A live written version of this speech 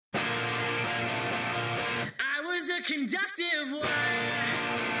a conductive wire,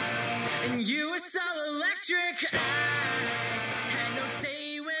 and you were so electric. I had no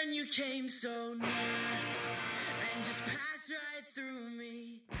say when you came so near, and just passed right through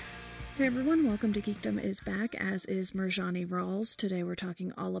me. Hey everyone, welcome to Geekdom is Back, as is Mirjani Rawls. Today we're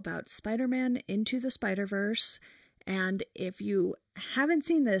talking all about Spider-Man Into the Spider-Verse, and if you haven't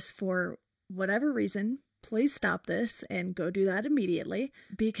seen this for whatever reason, please stop this and go do that immediately,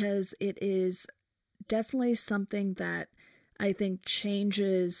 because it is definitely something that I think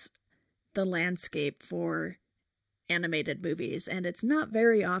changes the landscape for animated movies, and it's not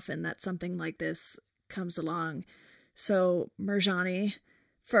very often that something like this comes along. So, Mirjani,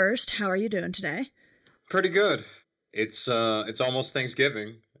 first, how are you doing today? Pretty good. It's almost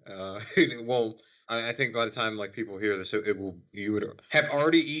Thanksgiving. Well, I think by the time like people hear this, you would have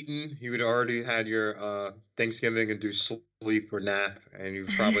already eaten. You would already had your Thanksgiving and do sleep or nap, and you've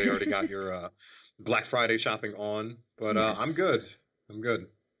probably already got your Black Friday shopping on. But Yes. I'm good. I'm good.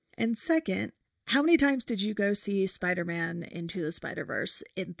 And second, how many times did you go see Spider-Man Into the Spider-Verse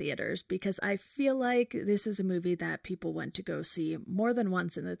in theaters? Because I feel like this is a movie that people went to go see more than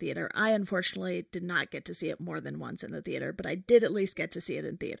once in the theater. I unfortunately did not get to see it more than once in the theater, but I did at least get to see it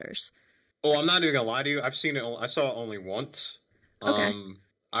in theaters. Oh, I'm not even gonna lie to you. I've seen it. I saw it only once. Okay.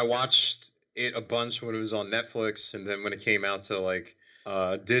 I watched it a bunch when it was on Netflix, and then when it came out to like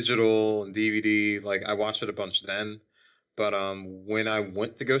digital and DVD, like I watched it a bunch then. But when I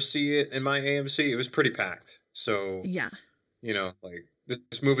went to go see it in my AMC, it was pretty packed. So Yeah. you know, like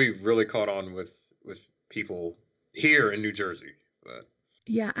this movie really caught on with people here in New Jersey. But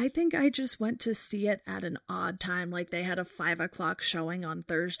Yeah, I think I just went to see it at an odd time. Like they had a 5 o'clock showing on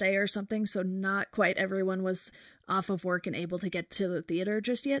Thursday or something. So not quite everyone was off of work and able to get to the theater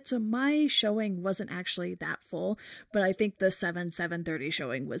just yet. So my showing wasn't actually that full, but I think the 7:30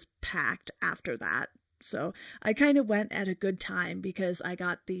 showing was packed after that. So I kind of went at a good time because I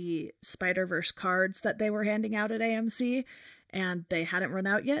got the Spider-Verse cards that they were handing out at AMC, and they hadn't run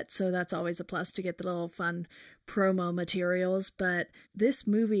out yet, so that's always a plus to get the little fun promo materials. But this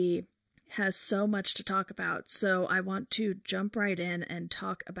movie has so much to talk about, so I want to jump right in and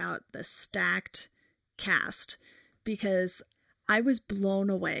talk about the stacked cast, because I was blown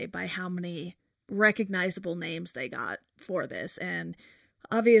away by how many recognizable names they got for this. And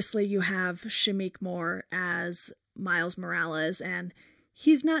obviously you have Shameik Moore as Miles Morales, and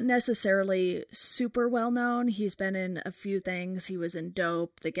he's not necessarily super well known. He's been in a few things. He was in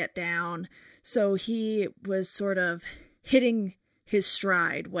Dope, The Get Down. So he was sort of hitting his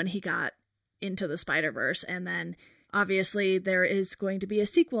stride when he got into the Spider-Verse. And then obviously there is going to be a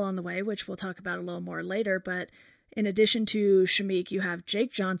sequel on the way, which we'll talk about a little more later. But in addition to Shameik, you have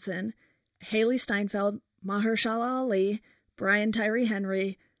Jake Johnson, Haley Steinfeld, Mahershala Ali, Brian Tyree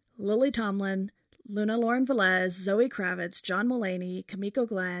Henry, Lily Tomlin, Luna Lauren Velez, Zoe Kravitz, John Mulaney, Kimiko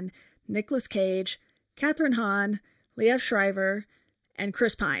Glenn, Nicolas Cage, Kathryn Hahn, Liev Schreiber, and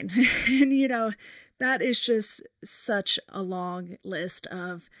Chris Pine. And, you know, that is just such a long list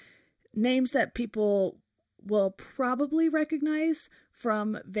of names that people will probably recognize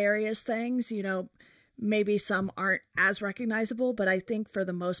from various things. You know, maybe some aren't as recognizable, but I think for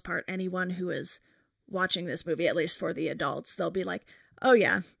the most part, anyone who is watching this movie, at least for the adults, they'll be like, oh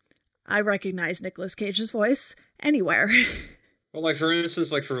yeah, I recognize Nicolas Cage's voice anywhere. well, like for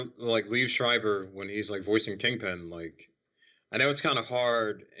instance, like for like Liev Schreiber when he's like voicing Kingpin, like I know it's kind of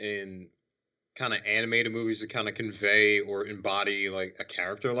hard in kind of animated movies to kind of convey or embody like a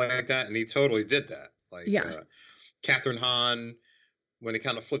character like that, and he totally did that. Like Yeah. Kathryn Hahn when he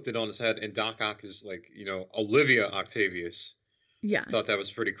kind of flipped it on his head, and Doc Ock is like, you know, Olivia Octavius. Yeah. Thought that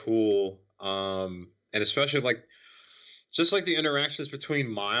was pretty cool. And especially like just like the interactions between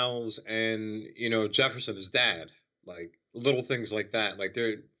Miles and, you know, Jefferson, his dad, like little things like that. Like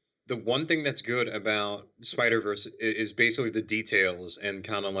the one thing that's good about Spider-Verse is basically the details and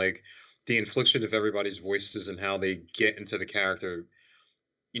kind of like the inflection of everybody's voices and how they get into the character,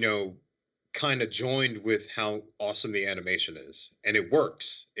 you know, kind of joined with how awesome the animation is. And it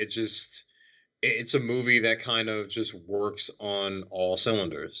works. It's a movie that kind of just works on all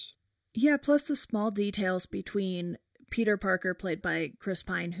cylinders. Yeah, plus the small details between Peter Parker, played by Chris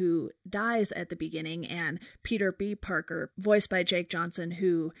Pine, who dies at the beginning, and Peter B. Parker, voiced by Jake Johnson,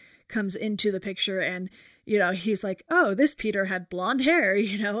 who comes into the picture, and, you know, he's like, oh, this Peter had blonde hair,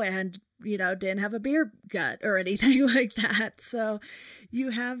 you know, and, you know, didn't have a beer gut or anything like that. So you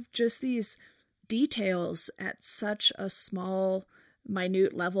have just these details at such a small,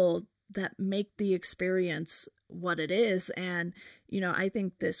 minute level that make the experience what it is. And, you know, I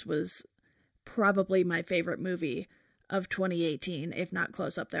think this was probably my favorite movie of 2018, if not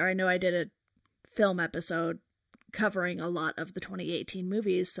close up there. I know I did a film episode covering a lot of the 2018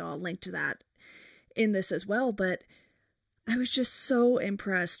 movies, so I'll link to that in this as well. But I was just so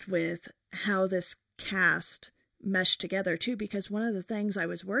impressed with how this cast meshed together too, because one of the things I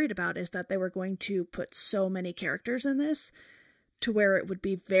was worried about is that they were going to put so many characters in this to where it would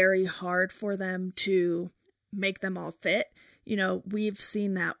be very hard for them to make them all fit. You know, we've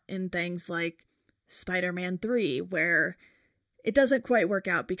seen that in things like Spider-Man 3, where it doesn't quite work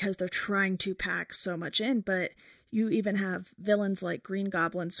out because they're trying to pack so much in, but you even have villains like Green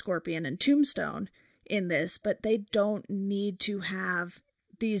Goblin, Scorpion, and Tombstone in this, but they don't need to have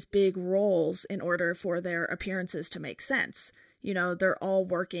these big roles in order for their appearances to make sense. You know, they're all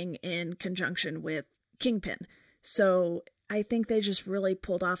working in conjunction with Kingpin. So I think they just really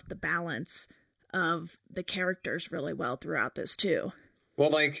pulled off the balance of the characters really well throughout this too. Well,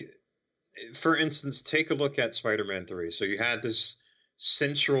 like, for instance, take a look at Spider-Man 3. So you had this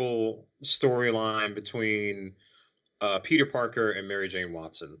central storyline between Peter Parker and Mary Jane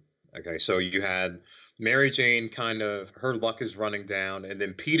Watson. Okay, so you had Mary Jane kind of, her luck is running down, and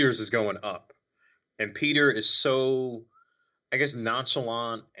then Peter's is going up. And Peter is so, I guess,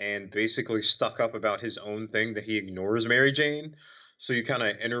 nonchalant and basically stuck up about his own thing that he ignores Mary Jane. So you kind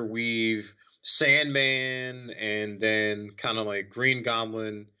of interweave Sandman and then kind of like Green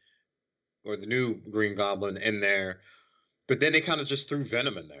Goblin, or the new Green Goblin, in there. But then they kind of just threw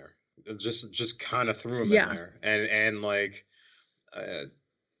Venom in there. Just kind of threw him in there. And like,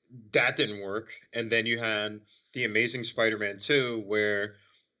 that didn't work. And then you had The Amazing Spider-Man 2, where,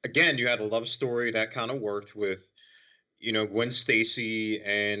 again, you had a love story that kind of worked with, you know, Gwen Stacy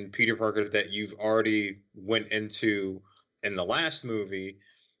and Peter Parker that you've already went into in the last movie.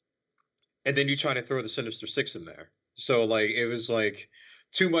 And then you try to throw the Sinister Six in there. So, like, it was, like,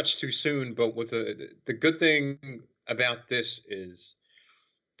 too much too soon. But with the good thing about this is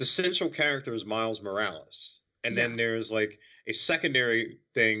the central character is Miles Morales. And then there's, like, a secondary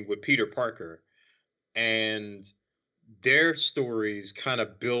thing with Peter Parker. And their stories kind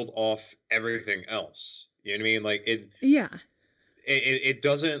of build off everything else. You know what I mean? Like, it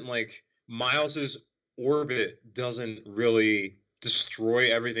doesn't, like, Miles's orbit doesn't really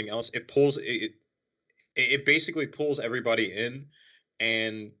destroy everything else. It basically pulls everybody in,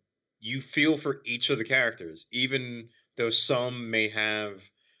 and you feel for each of the characters, even though some may have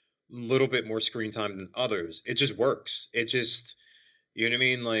a little bit more screen time than others. It just works. It just, you know what I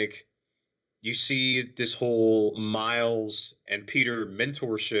mean? Like, you see this whole Miles and Peter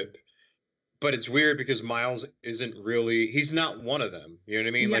mentorship, but it's weird because Miles isn't really, he's not one of them. You know what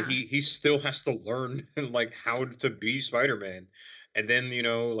I mean? Yeah. Like, he still has to learn, like, how to be Spider-Man. And then, you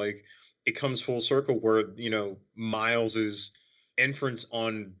know, like, it comes full circle where, you know, Miles's inference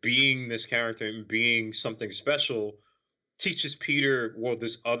on being this character and being something special teaches Peter, well,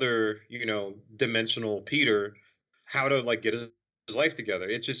 this other, you know, dimensional Peter, how to, like, get his life together.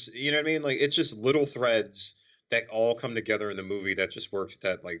 It just, you know what I mean? Like, it's just little threads that all come together in the movie that just works,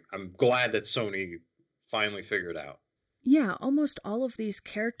 that, like, I'm glad that Sony finally figured out. Yeah, almost all of these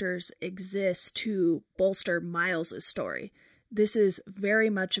characters exist to bolster Miles' story. This is very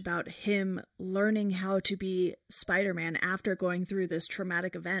much about him learning how to be Spider-Man after going through this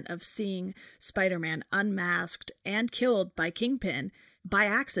traumatic event of seeing Spider-Man unmasked and killed by Kingpin by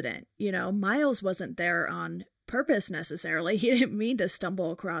accident. You know, Miles wasn't there on purpose necessarily. He didn't mean to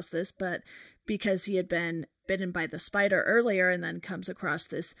stumble across this, but because he had been bitten by the spider earlier and then comes across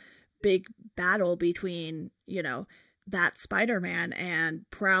this big battle between, you know, that Spider-Man and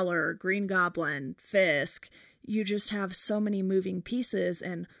Prowler, Green Goblin, Fisk. You just have so many moving pieces,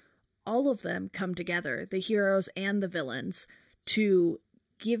 and all of them come together, the heroes and the villains, to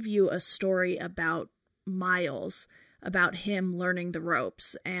give you a story about Miles, about him learning the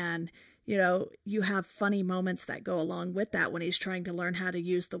ropes. And, you know, you have funny moments that go along with that when he's trying to learn how to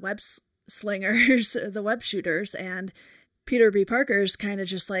use the web slingers, the web shooters, and Peter B. Parker's kind of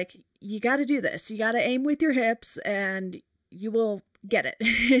just like, you got to do this. You got to aim with your hips and you will get it.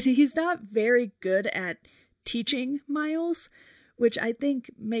 He's not very good at teaching Miles, which I think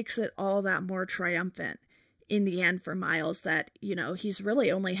makes it all that more triumphant in the end for Miles, that, you know, he's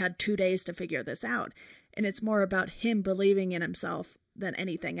really only had 2 days to figure this out. And it's more about him believing in himself than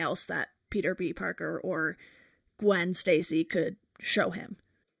anything else that Peter B. Parker or Gwen Stacy could show him.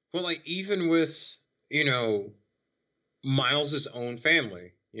 Well, like, even with, you know, Miles's own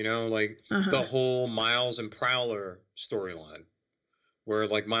family, you know, like the whole Miles and Prowler storyline, where,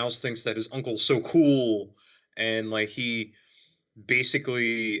 like, Miles thinks that his uncle's so cool, and, like, he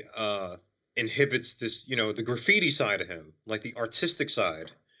basically inhibits this, you know, the graffiti side of him, like the artistic side.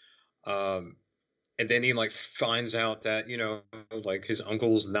 And then he, like, finds out that, you know, like, his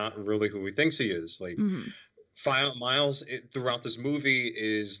uncle's not really who he thinks he is. Like, Miles throughout this movie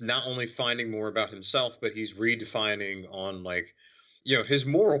is not only finding more about himself, but he's redefining on like, his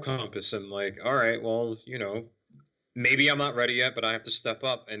moral compass and like, all right, well, maybe I'm not ready yet, but I have to step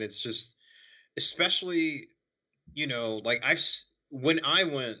up. And it's just, especially, like when I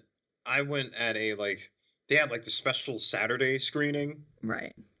went at a like, they had like the special Saturday screening,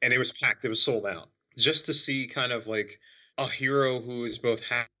 Right. and it was packed. It was sold out just to see kind of like a hero who is both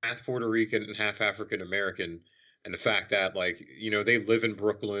half Puerto Rican and half African American, and the fact that like they live in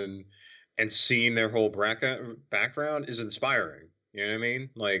Brooklyn, and seeing their whole background is inspiring. You know what I mean?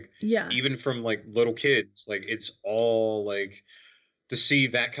 Like, Yeah. even from like little kids, like it's all like to see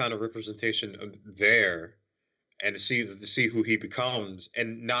that kind of representation there, and to see who he becomes,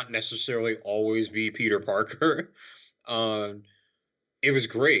 and not necessarily always be Peter Parker. um, it was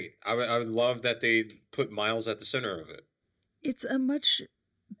great. I would love that they put Miles at the center of it. It's a much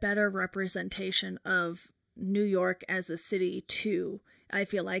better representation of New York as a city too, I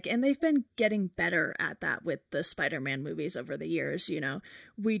feel like, and they've been getting better at that with the Spider-Man movies over the years.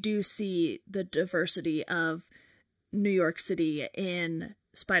 We do see the diversity of New York City in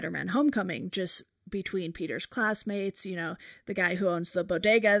Spider-Man Homecoming, just between Peter's classmates, the guy who owns the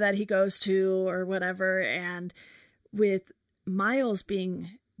bodega that he goes to or whatever. And with Miles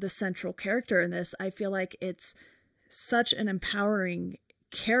being the central character in this, I feel like it's such an empowering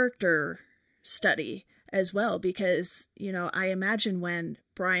character study as well, because, I imagine when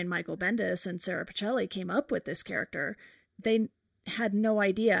Brian Michael Bendis and Sarah Pichelli came up with this character, they had no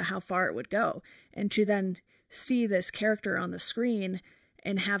idea how far it would go. And to then see this character on the screen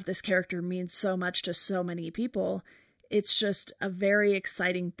and have this character mean so much to so many people, it's just a very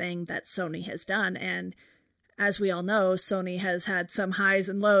exciting thing that Sony has done. And as we all know, Sony has had some highs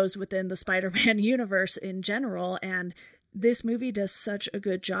and lows within the Spider-Man universe in general, and this movie does such a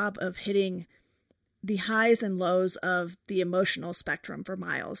good job of hitting the highs and lows of the emotional spectrum for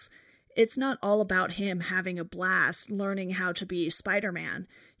Miles. It's not all about him having a blast, learning how to be Spider-Man.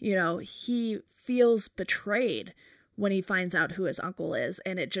 He feels betrayed when he finds out who his uncle is,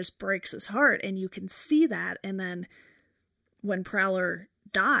 and it just breaks his heart, and you can see that. And then when Prowler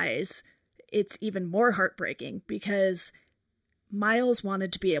dies, it's even more heartbreaking because Miles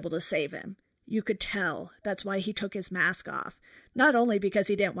wanted to be able to save him. You could tell. That's why he took his mask off. Not only because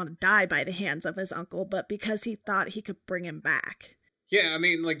he didn't want to die by the hands of his uncle, but because he thought he could bring him back. Yeah, I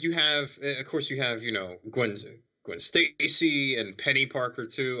mean, like you have Gwen Stacy and Penny Parker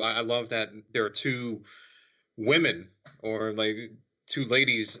too. I love that there are two women, or like two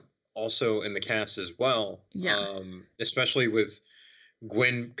ladies also in the cast as well. Yeah. Especially with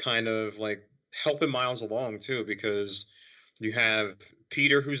Gwen kind of like helping Miles along too, because you have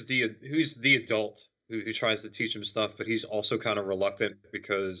Peter who's the adult who tries to teach him stuff, but he's also kind of reluctant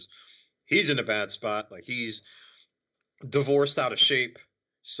because he's in a bad spot. Like he's divorced, out of shape.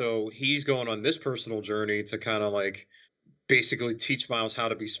 So he's going on this personal journey to kind of like basically teach Miles how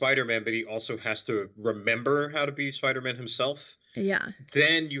to be Spider-Man, but he also has to remember how to be Spider-Man himself. Yeah.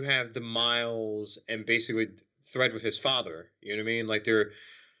 Then you have the Miles and basically thread with his father. You know what I mean? Like they're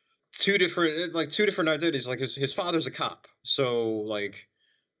two different identities. Like his father's a cop. So like,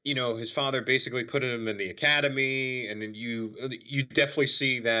 his father basically put him in the academy, and then you definitely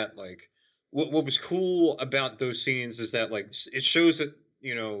see that like what was cool about those scenes is that like it shows that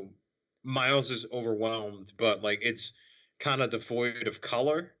Miles is overwhelmed, but like it's kind of devoid of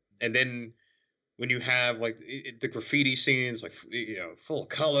color. And then when you have like the graffiti scenes, like full of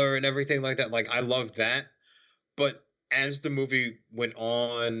color and everything like that, like I love that. But as the movie went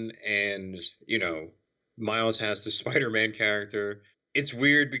on, and Miles has the Spider-Man character, it's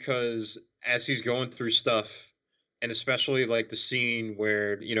weird because as he's going through stuff, and especially like the scene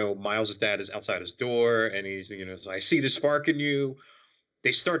where Miles' dad is outside his door, and he's I see the spark in you.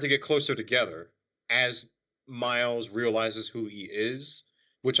 They start to get closer together as Miles realizes who he is,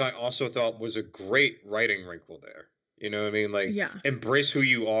 which I also thought was a great writing wrinkle there. You know what I mean? Like, yeah. Embrace who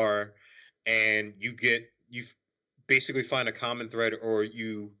you are, and you basically find a common thread, or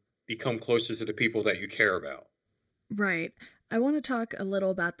you become closer to the people that you care about. Right. I want to talk a little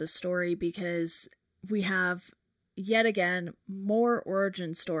about the story because we have, yet again, more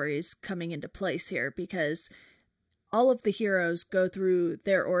origin stories coming into place here, because all of the heroes go through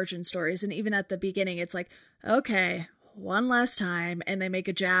their origin stories, and even at the beginning, it's like, okay, one last time, and they make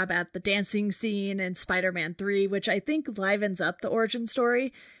a jab at the dancing scene in Spider-Man 3, which I think livens up the origin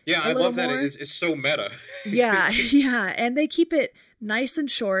story. Yeah, I love that. It's so meta. Yeah, and they keep it nice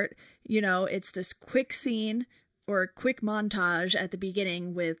and short. It's this quick scene or quick montage at the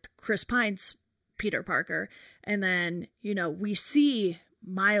beginning with Chris Pine's Peter Parker, and then, we see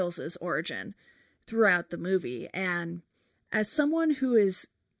Miles's origin. throughout the movie. And as someone who is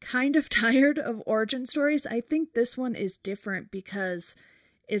kind of tired of origin stories, I think this one is different because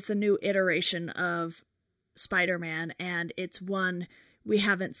it's a new iteration of Spider-Man, and it's one we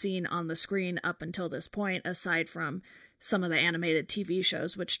haven't seen on the screen up until this point, aside from some of the animated TV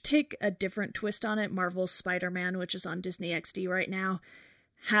shows, which take a different twist on it. Marvel's Spider-Man, which is on Disney XD right now,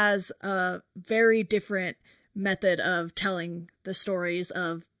 has a very different method of telling the stories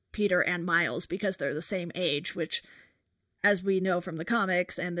of Peter and Miles because they're the same age, which, as we know from the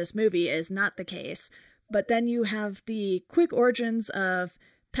comics and this movie, is not the case. But then you have the quick origins of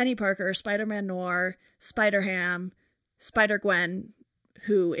Penny Parker, Spider-Man Noir, Spider-Ham, Spider-Gwen,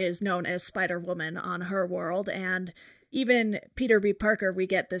 who is known as Spider-Woman on her world, and even Peter B. Parker, we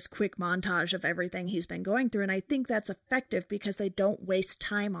get this quick montage of everything he's been going through, and I think that's effective because they don't waste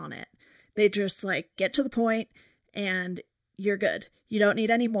time on it. They just, get to the point, and you're good. You don't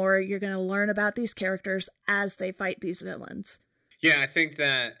need any more. You're going to learn about these characters as they fight these villains. Yeah, I think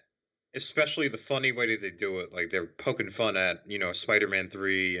that especially the funny way that they do it, they're poking fun at, Spider-Man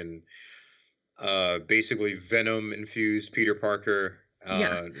 3 and basically Venom-infused Peter Parker,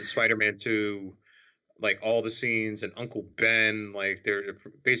 Spider-Man 2, all the scenes, and Uncle Ben, they're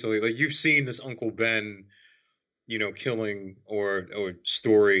basically, you've seen this Uncle Ben, killing or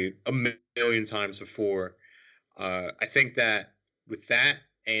story a million times before. I think that with that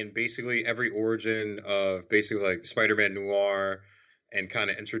and basically every origin of basically Spider-Man Noir and kind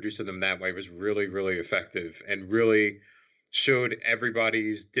of introducing them that way was really, really effective and really showed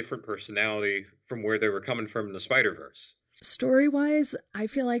everybody's different personality from where they were coming from in the Spider-Verse. Story-wise, I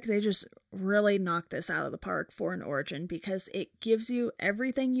feel like they just really knocked this out of the park for an origin because it gives you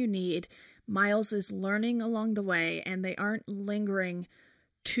everything you need. Miles is learning along the way, and they aren't lingering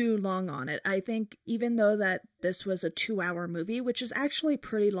too long on it. I think even though that this was a 2-hour movie, which is actually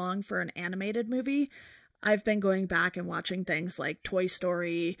pretty long for an animated movie, I've been going back and watching things like Toy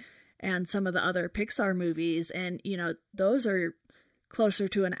Story and some of the other Pixar movies, and, those are closer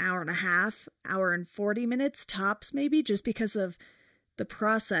to an hour and a half, hour and 40 minutes tops maybe, just because of the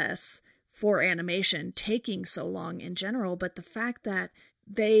process for animation taking so long in general. But the fact that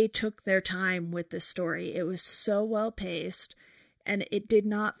they took their time with this story, it was so well paced, and it did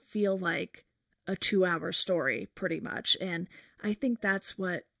not feel like a 2-hour story pretty much. And I think that's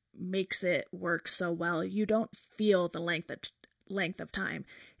what makes it work so well. You don't feel the length of time.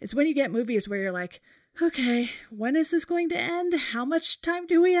 It's when you get movies where you're like, okay, when is this going to end? How much time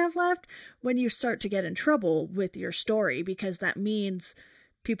do we have left? When you start to get in trouble with your story, because that means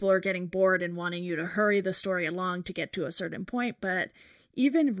people are getting bored and wanting you to hurry the story along to get to a certain point. But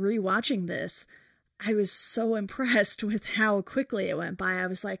even rewatching this, I was so impressed with how quickly it went by. I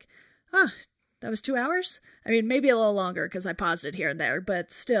was like, that was 2 hours? I mean, maybe a little longer because I paused it here and there,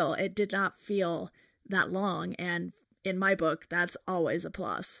 but still, it did not feel that long. And in my book, that's always a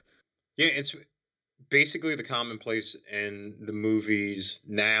plus. Yeah, it's basically the commonplace in the movies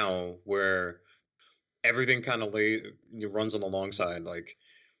now where everything kind of runs on the long side.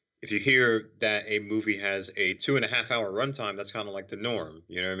 If you hear that a movie has a 2.5-hour runtime, that's kind of like the norm.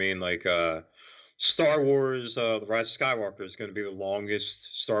 You know what I mean? Star Wars, The Rise of Skywalker is going to be the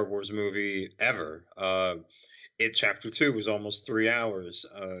longest Star Wars movie ever. It Chapter 2 was almost 3 hours.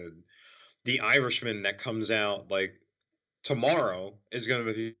 The Irishman that comes out tomorrow is going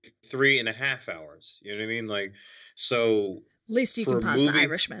to be 3.5 hours. You know what I mean? So at least you can pause The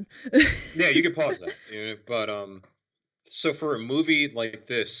Irishman. Yeah, you can pause that. But so for a movie like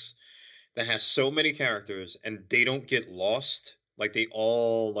this that has so many characters and they don't get lost, they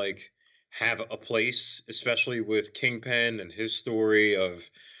all have a place, especially with Kingpin and his story of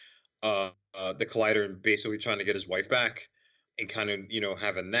the Collider and basically trying to get his wife back, and kind of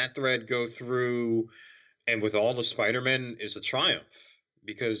having that thread go through. And with all the Spider-Man is a triumph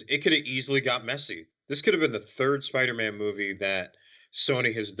because it could have easily got messy. This could have been the third Spider-Man movie that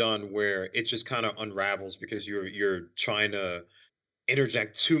Sony has done where it just kind of unravels because you're trying to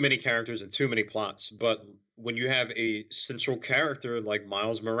interject too many characters and too many plots. But when you have a central character like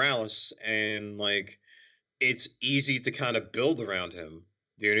Miles Morales and it's easy to kind of build around him.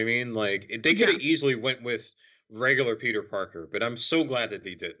 Do you know what I mean? They could have easily went with regular Peter Parker, but I'm so glad that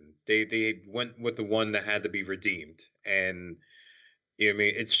they didn't. They went with the one that had to be redeemed. And you know what I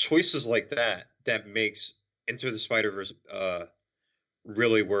mean? It's choices like that that makes Into the Spider-Verse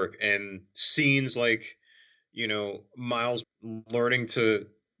really work. And scenes Miles learning to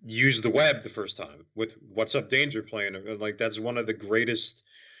use the web the first time with What's Up Danger playing. That's one of the greatest,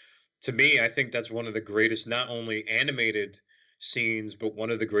 to me, I think that's one of the greatest, not only animated scenes, but one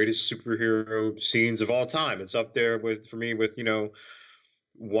of the greatest superhero scenes of all time. It's up there for me with,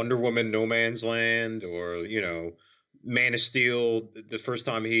 Wonder Woman No Man's Land, or Man of Steel, the first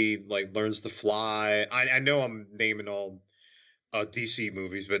time he like learns to fly. I know I'm naming all DC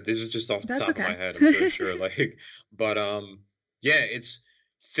movies, but this is just off the That's top of my okay. head, I'm pretty sure. Like, but yeah, it's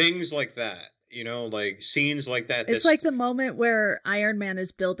things like that, like scenes like that. It's like the moment where Iron Man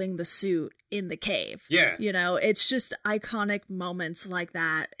is building the suit in the cave. Yeah. It's just iconic moments like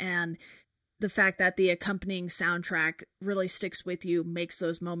that. And the fact that the accompanying soundtrack really sticks with you makes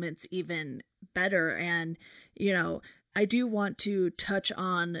those moments even better. And, I do want to touch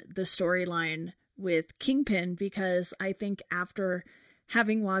on the storyline with Kingpin, because I think after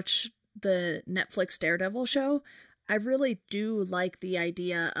having watched the Netflix Daredevil show, I really do like the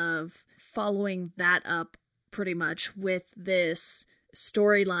idea of following that up pretty much with this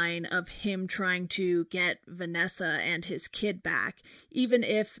storyline of him trying to get Vanessa and his kid back. Even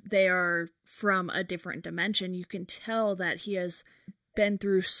if they are from a different dimension, you can tell that he has been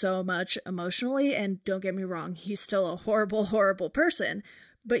through so much emotionally, and don't get me wrong, he's still a horrible, horrible person,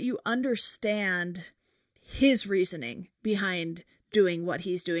 but you understand his reasoning behind doing what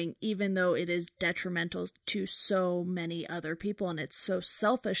he's doing, even though it is detrimental to so many other people and it's so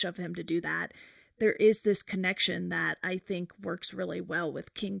selfish of him to do that. There is this connection that I think works really well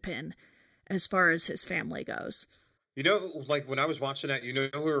with Kingpin as far as his family goes. Like when I was watching that,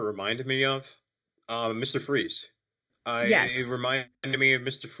 who it reminded me of? Mr. Freeze. Yes. It reminded me of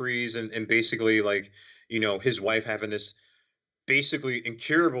Mr. Freeze, and basically like, his wife having this basically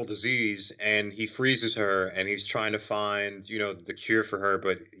incurable disease, and he freezes her, and he's trying to find, the cure for her,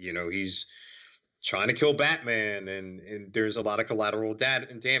 but he's trying to kill Batman, and there's a lot of collateral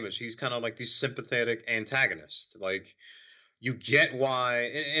damage. He's kind of like the sympathetic antagonist. Like, you get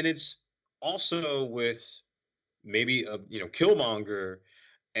why, and it's also with maybe Killmonger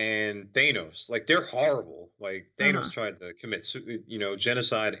and Thanos. Like, they're horrible. Like, Thanos tried to commit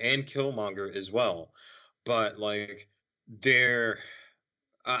genocide, and Killmonger as well, but like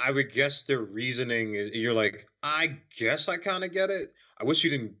I would guess their reasoning is, you're like, I guess I kind of get it. I wish you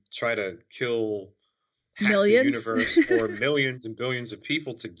didn't try to kill half millions. the universe or millions and billions of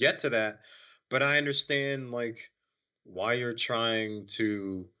people to get to that. But I understand like why you're trying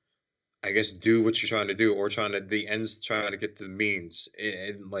to, I guess, do what you're trying to do, or the ends trying to get the means.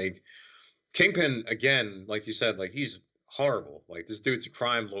 And like Kingpin, again, like you said, like he's horrible. Like this dude's a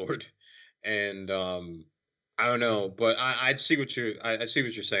crime lord, and I don't know, but I see what I see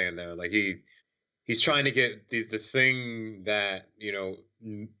what you're saying there. Like he's trying to get the thing that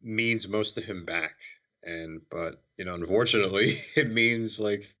means most to him back, but unfortunately it means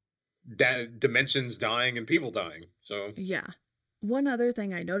like that dimensions dying and people dying. So yeah. One other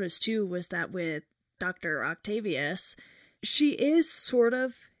thing I noticed too was that with Dr. Octavius, she is sort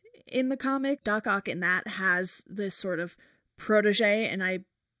of in the comic. Doc Ock in that has this sort of protege, and I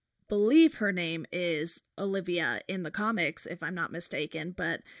believe her name is Olivia in the comics, if I'm not mistaken,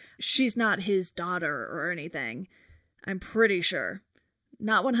 but she's not his daughter or anything. I'm pretty sure.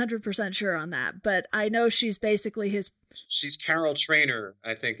 Not 100% sure on that, but I know she's basically his... She's Carol Trainer,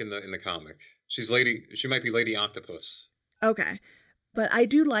 I think, in the comic. She might be Lady Octopus. Okay. But I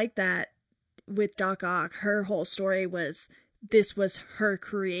do like that with Doc Ock, her whole story was this was her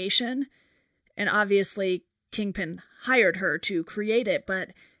creation, and obviously Kingpin hired her to create it, but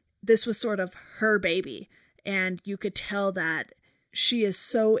this was sort of her baby, and you could tell that she is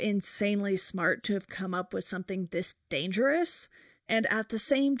so insanely smart to have come up with something this dangerous, and at the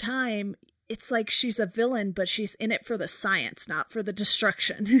same time, it's like she's a villain, but she's in it for the science, not for the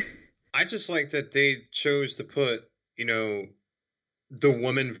destruction. I just like that they chose to put, the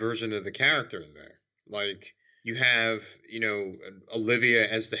woman version of the character in there. Like, you have, Olivia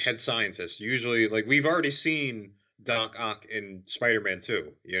as the head scientist. Usually, like, we've already seen Doc Ock in Spider-Man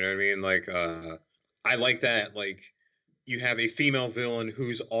 2. You know what I mean? Like, I like that. Like, you have a female villain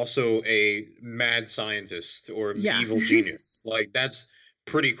who's also a mad scientist or evil genius. Like, that's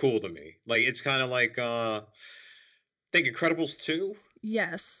pretty cool to me. Like, it's kind of like, I think Incredibles 2?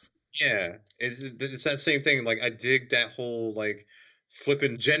 Yes. Yeah, it's that same thing. Like, I dig that whole, like,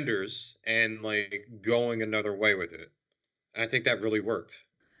 flipping genders and, like, going another way with it. I think that really worked.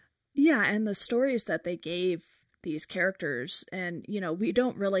 Yeah, and the stories that they gave these characters, and, we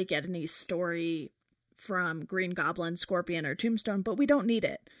don't really get any story from Green Goblin, Scorpion, or Tombstone, but we don't need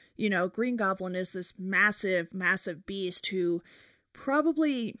it. Green Goblin is this massive, massive beast who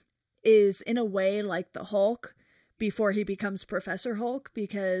probably is, in a way, like the Hulk before he becomes Professor Hulk,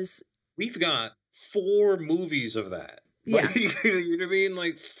 because... We've got 4 movies of that. Yeah. Like, you know what I mean?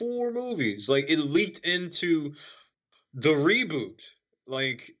 Like, 4 movies. Like, it leaked into the reboot.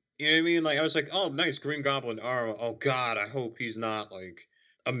 Like, you know what I mean? Like, I was like, oh, nice, Green Goblin. Oh God, I hope he's not, like,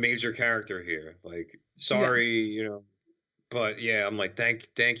 a major character here. Like, Yeah. sorry, but yeah, I'm like,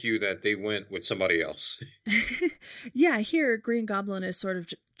 thank you that they went with somebody else. Yeah, here Green Goblin is sort of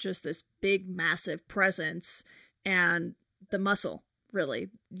just this big, massive presence and the muscle, really.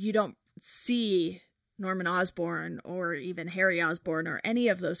 You don't see Norman Osborn or even Harry Osborn or any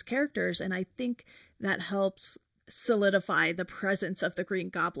of those characters, and I think that helps solidify the presence of the Green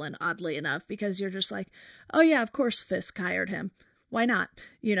Goblin, oddly enough, because you're just like, oh yeah, of course Fisk hired him. Why not?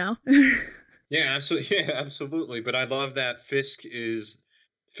 You know? Yeah, absolutely. Yeah, absolutely. But I love that Fisk is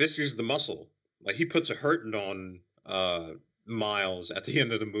the muscle. Like he puts a hurting on Miles at the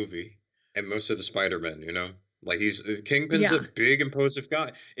end of the movie and most of the Spider-Men, Like Kingpin's a Yeah. big impulsive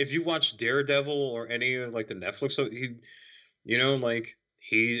guy. If you watch Daredevil or any of like the Netflix, like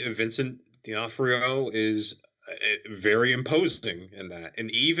Vincent D'Onofrio is very imposing in that.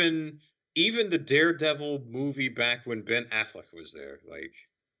 And even the Daredevil movie back when Ben Affleck was there, like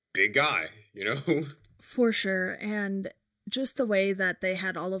big guy. For sure. And just the way that they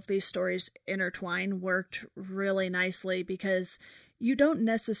had all of these stories intertwine worked really nicely because you don't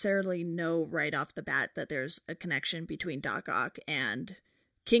necessarily know right off the bat that there's a connection between Doc Ock and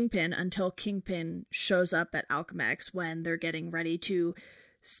Kingpin until Kingpin shows up at Alchemax when they're getting ready to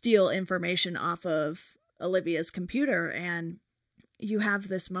steal information off of Olivia's computer. And you have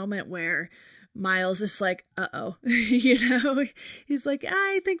this moment where Miles is like, uh-oh, he's like,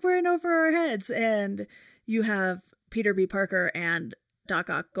 I think we're in over our heads. And you have Peter B. Parker and Doc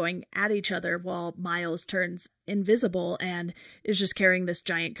Ock going at each other while Miles turns invisible and is just carrying this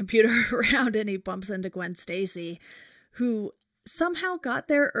giant computer around, and he bumps into Gwen Stacy, who somehow got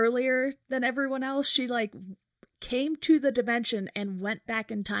there earlier than everyone else. She came to the dimension and went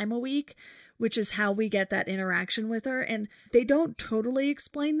back in time a week, which is how we get that interaction with her. And they don't totally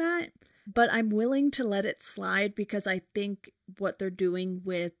explain that, but I'm willing to let it slide because I think what they're doing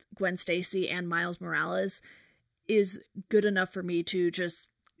with Gwen Stacy and Miles Morales is good enough for me to just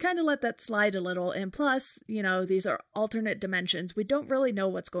kind of let that slide a little. And plus, these are alternate dimensions. We don't really know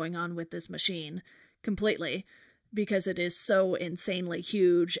what's going on with this machine completely because it is so insanely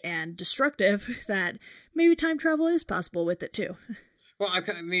huge and destructive that maybe time travel is possible with it too. Well,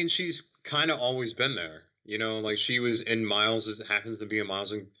 I mean, she's kind of always been there. Like she was in happens to be in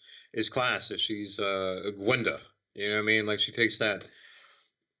Miles' his class. If she's Gwenda, you know what I mean? Like she takes that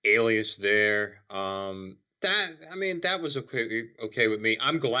alias there. That was okay with me.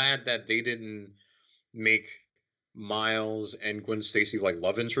 I'm glad that they didn't make Miles and Gwen Stacy like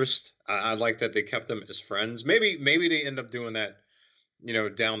love interest. I like that they kept them as friends. Maybe they end up doing that,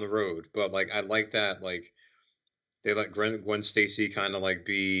 down the road. But like I like that like they let Gwen Stacy kind of like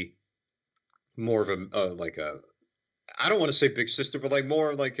be more of a I don't want to say big sister, but like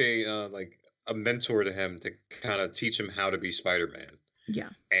more like a mentor to him to kind of teach him how to be Spider-Man. Yeah.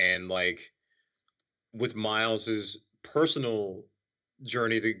 And like with Miles's personal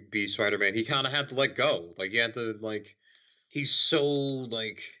journey to be Spider-Man, he kind of had to let go. Like he had to he's so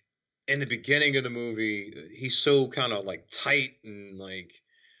like in the beginning of the movie, he's so kind of like tight and like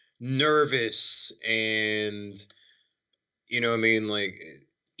nervous and what I mean, like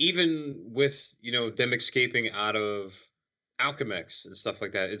even with them escaping out of Alchemax and stuff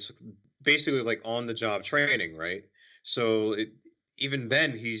like that, it's basically like on the job training, right? So even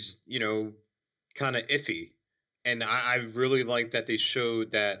then he's kind of iffy, and I really like that they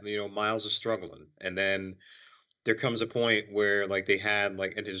showed that Miles is struggling, and then there comes a point where like they had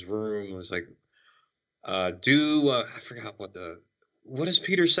like in his room was like I forgot what does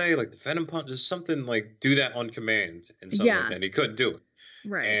Peter say, like the Venom punch is something like do that on command and something like that, and he couldn't do it.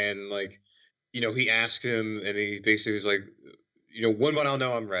 Right. And like he asked him, and he basically was like, when would I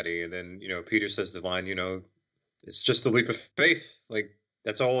know I'm ready? And then Peter says the line, it's just a leap of faith, like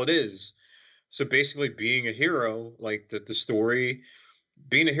that's all it is. So basically being a hero, like the story,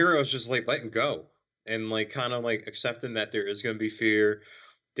 being a hero is just like letting go and like kind of like accepting that there is going to be fear.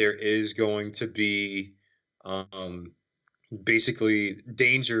 There is going to be basically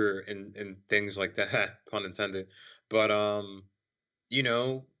danger and things like that, pun intended. But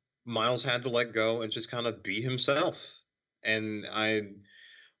Miles had to let go and just kind of be himself. And I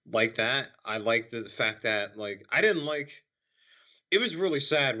like that. I like the fact that like I didn't like it was really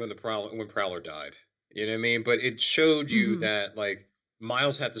sad when Prowler died. You know what I mean? But it showed you that like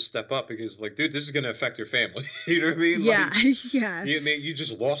Miles had to step up because like, dude, this is going to affect your family. You know what I mean? Yeah, like, yeah. You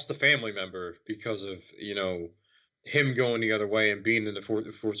just lost a family member because of him going the other way and being in the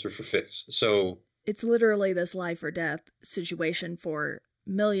Force for Fix. So it's literally this life or death situation for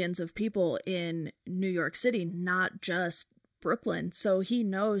millions of people in New York City, not just Brooklyn. So he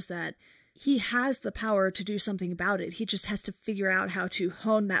knows that he has the power to do something about it. He just has to figure out how to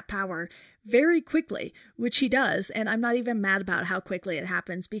hone that power very quickly, which he does. And I'm not even mad about how quickly it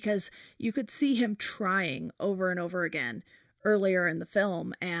happens, because you could see him trying over and over again earlier in the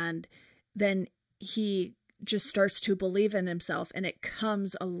film. And then he just starts to believe in himself, and it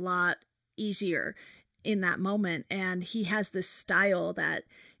comes a lot easier in that moment. And he has this style that,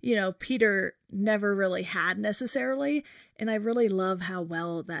 you know, Peter never really had necessarily. And I really love how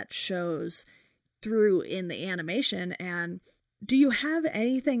well that shows through in the animation. And do you have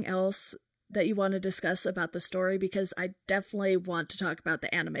anything else that you want to discuss about the story? Because I definitely want to talk about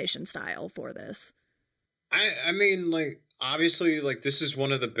the animation style for this. I mean, like, obviously, like, this is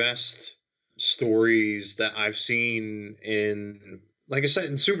one of the best stories that I've seen in, like I said,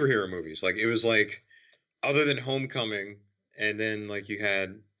 in superhero movies. Like, it was like, other than Homecoming, and then like you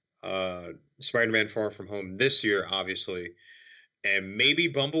had Spider-Man Far From Home this year, obviously, and maybe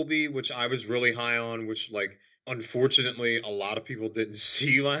Bumblebee, which I was really high on, which, like, unfortunately a lot of people didn't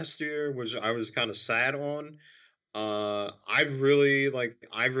see last year, which I was kind of sad on. I really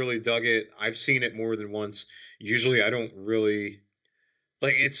dug it. I've seen it more than once. Usually I don't really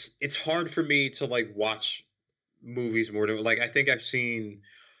like, it's hard for me to like watch movies more than, like, I think I've seen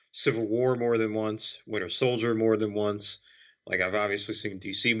Civil War more than once, Winter Soldier more than once. Like, I've obviously seen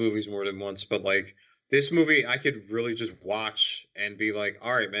DC movies more than once, but like this movie I could really just watch and be like,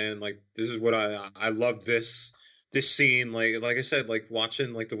 all right, man, like, this is what I love this scene. Like I said, like,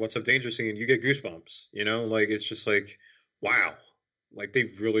 watching like the What's Up Danger scene, you get goosebumps, you know? Like, it's just like, wow. Like,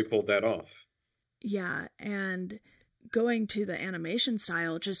 they've really pulled that off. Yeah, and going to the animation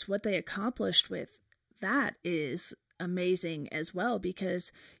style, just what they accomplished with that is amazing as well,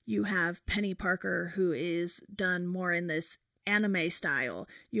 because you have Penny Parker, who is done more in this anime style.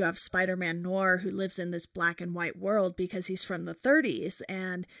 You have Spider-Man Noir, who lives in this black and white world because he's from the 30s,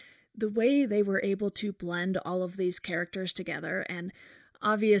 and the way they were able to blend all of these characters together. And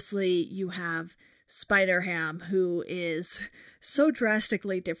obviously you have Spider-Ham, who is so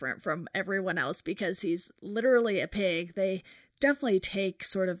drastically different from everyone else because he's literally a pig. They definitely take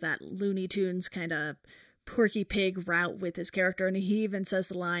sort of that Looney Tunes kind of Porky Pig route with his character, and he even says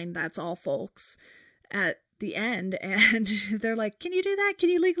the line, "That's all, folks," at the end, and they're like, can you do that? Can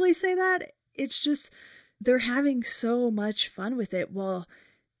you legally say that? It's just, they're having so much fun with it while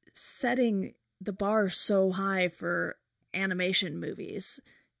setting the bar so high for animation movies,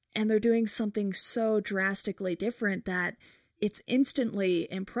 and they're doing something so drastically different that it's instantly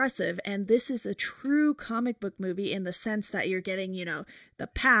impressive. And this is a true comic book movie in the sense that you're getting, you know, the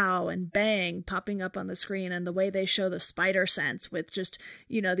pow and bang popping up on the screen, and the way they show the spider sense with just,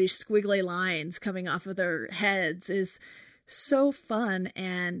 you know, these squiggly lines coming off of their heads is so fun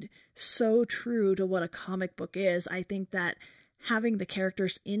and so true to what a comic book is. I think that having the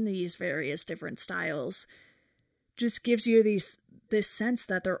characters in these various different styles just gives you this sense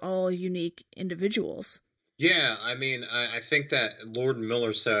that they're all unique individuals. Yeah, I mean, I think that Lord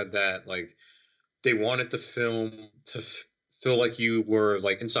Miller said that, like, they wanted the film to feel like you were,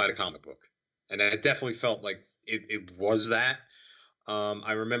 like, inside a comic book. And I definitely felt like it was that.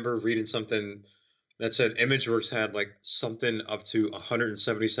 I remember reading something that said ImageWorks had, like, something up to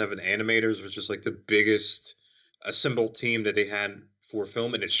 177 animators, which is, like, the biggest assembled team that they had for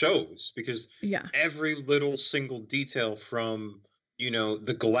film. And it shows, because every little single detail, from, you know,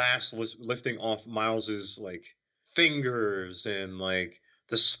 the glass lifting off Miles's, like, fingers, and like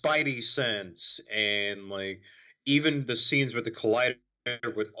the Spidey sense, and like even the scenes with the collider,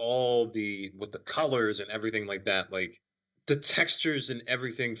 with the colors and everything like that, like the textures and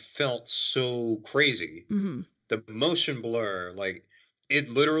everything felt so crazy. Mm-hmm. The motion blur, like, it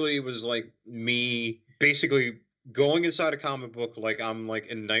literally was like me basically going inside a comic book, like I'm like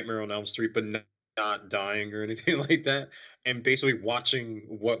in Nightmare on Elm Street, but not dying or anything like that, and basically watching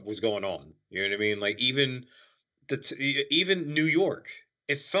what was going on. You know what I mean? Like, even even New York,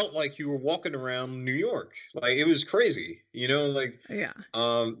 it felt like you were walking around New York. Like, it was crazy, you know, like,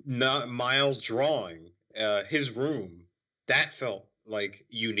 not Miles drawing his room, that felt like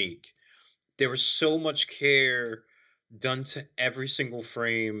unique. There was so much care done to every single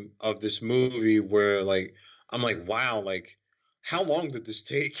frame of this movie, where, like, I'm like, wow, like, how long did this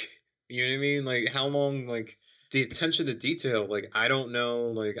take? You know what I mean? Like, how long, like, the attention to detail, like, I don't know,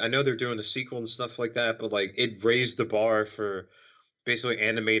 like, I know they're doing a sequel and stuff like that, but like, it raised the bar for basically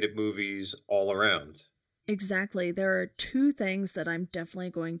animated movies all around. Exactly. There are two things that I'm definitely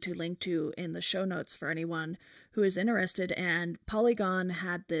going to link to in the show notes for anyone who is interested. And Polygon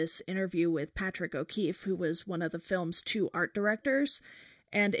had this interview with Patrick O'Keefe, who was one of the film's 2 art directors.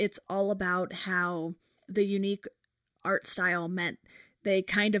 And it's all about how the unique art style meant they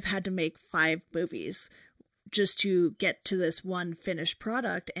kind of had to make 5 movies just to get to this one finished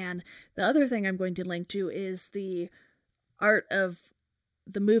product. And the other thing I'm going to link to is the art of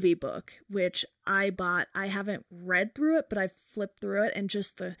the movie book, which I bought. I haven't read through it, but I've flipped through it, and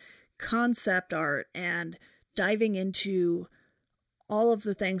just the concept art and diving into all of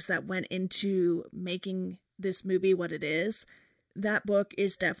the things that went into making this movie what it is. That book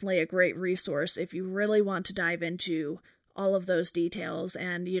is definitely a great resource if you really want to dive into all of those details.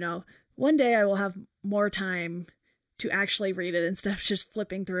 And, you know, one day I will have more time to actually read it instead of just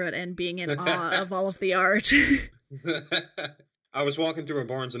flipping through it and being in awe of all of the art. I was walking through a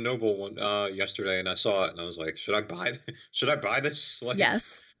Barnes and Noble one yesterday, and I saw it, and I was like, "Should I buy? Should I buy this?" Like,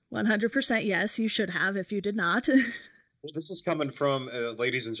 yes, 100%. Yes, you should have if you did not. Well, this is coming from,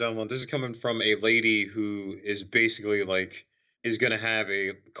 ladies and gentlemen. This is coming from a lady who is basically like is going to have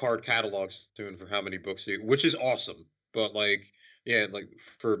a card catalog soon for how many books, which is awesome. But like, yeah, like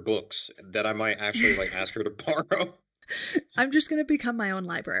for books that I might actually like ask her to borrow. I'm just going to become my own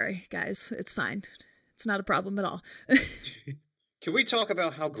library, guys. It's fine. It's not a problem at all. Can we talk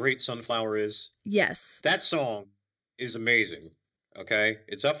about how great Sunflower is? Yes. That song is amazing. Okay?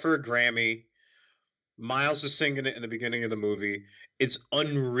 It's up for a Grammy. Miles is singing it in the beginning of the movie. It's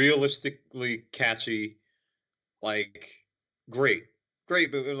unrealistically catchy. Like, great.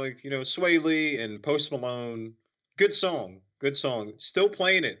 Great. But like, you know, Sway Lee and Post Malone. Good song. Good song. Still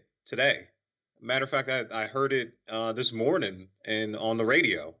playing it today. Matter of fact, I heard it this morning and on the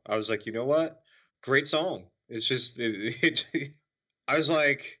radio. I was like, you know what? Great song. It's just, I was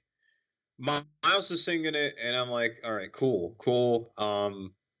like, Miles is singing it, and I'm like, all right, cool.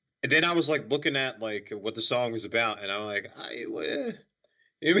 And then I was like looking at like what the song was about, and I'm like, I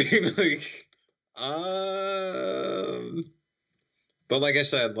mean, like, but like I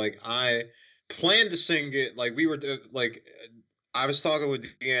said, like I planned to sing it. Like we were like, I was talking with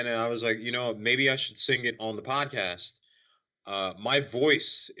Deanna, and I was like, you know, maybe I should sing it on the podcast. My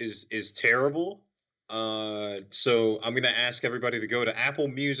voice is terrible. So I'm going to ask everybody to go to Apple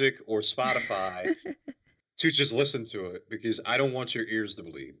Music or Spotify to just listen to it, because I don't want your ears to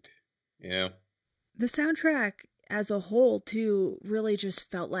bleed, you know? The soundtrack as a whole, too, really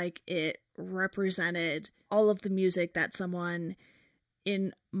just felt like it represented all of the music that someone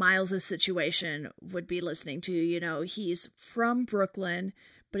in Miles's situation would be listening to. You know, he's from Brooklyn,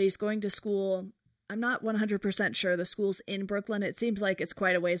 but he's going to school. I'm not 100% sure the school's in Brooklyn. It seems like it's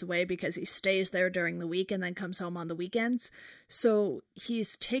quite a ways away because he stays there during the week and then comes home on the weekends. So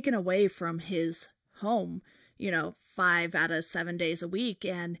he's taken away from his home, you know, 5 out of 7 days a week.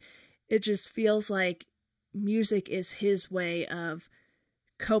 And it just feels like music is his way of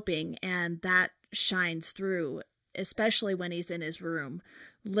coping. And that shines through, especially when he's in his room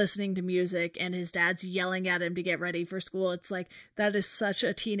listening to music and his dad's yelling at him to get ready for school. It's like, that is such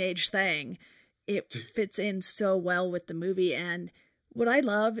a teenage thing. It fits in so well with the movie. And what I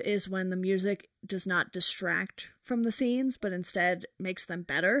love is when the music does not distract from the scenes, but instead makes them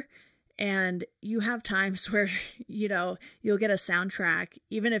better. And you have times where, you know, you'll get a soundtrack,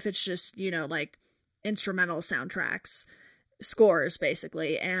 even if it's just, you know, like instrumental soundtracks, scores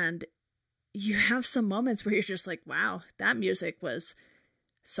basically. And you have some moments where you're just like, wow, that music was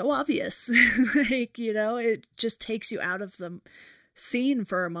so obvious. Like, you know, it just takes you out of the scene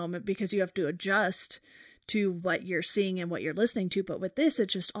for a moment because you have to adjust to what you're seeing and what you're listening to. But with this, it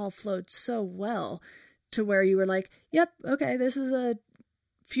just all flowed so well to where you were like, yep, okay, this is a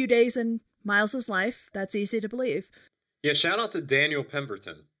few days in Miles's life. That's easy to believe. Yeah, shout out to Daniel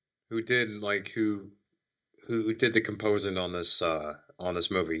Pemberton, who did the composing on this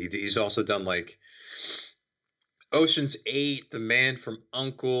movie. He's also done like Ocean's 8, The Man from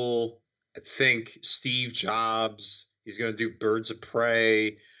U.N.C.L.E., I think Steve Jobs. He's going to do Birds of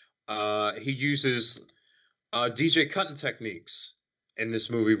Prey. He uses DJ cutting techniques in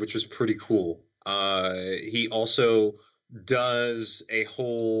this movie, which was pretty cool. He also does a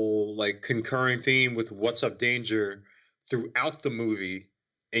whole like concurring theme with What's Up Danger throughout the movie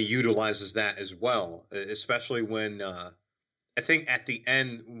and utilizes that as well, especially when I think at the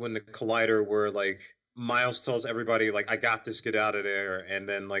end when the collider where like Miles tells everybody like, I got this, get out of there. And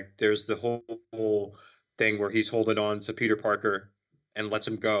then like there's the whole thing where he's holding on to Peter Parker and lets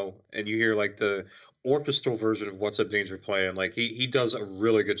him go, and you hear like the orchestral version of What's Up Danger playing. Like he does a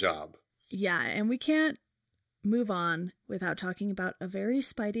really good job. Yeah, and we can't move on without talking about A Very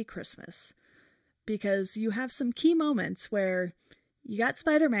Spidey Christmas, because you have some key moments where you got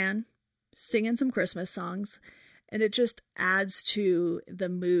Spider-Man singing some Christmas songs, and it just adds to the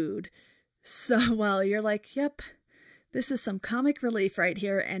mood so well. You're like, yep, this is some comic relief right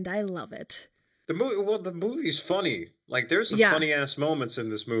here, and I love it. the movie's funny. Like, there's some Yeah. funny ass moments in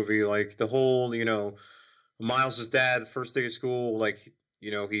this movie. Like the whole, Miles's dad, the first day of school, like,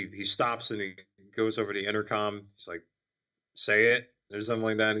 he stops and he goes over the intercom. He's like, "Say it," or something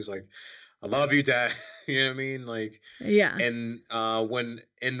like that. And he's like, "I love you, Dad." You know what I mean? Like, Yeah. and when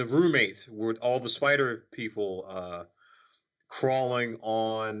in the roommate, with all the spider people crawling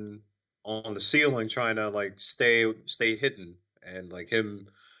on the ceiling, trying to like stay hidden, and like him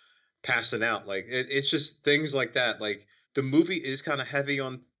passing out. Like it's just things like that. Like the movie is kind of heavy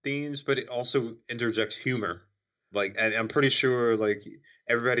on themes, but it also interjects humor. Like, and I'm pretty sure like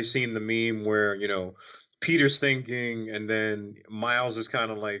everybody's seen the meme where Peter's thinking, and then Miles is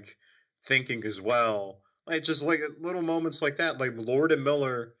kind of like thinking as well. Like just like little moments like that, like Lord and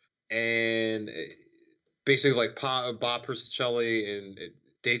Miller, and basically like Bob Persicelli, and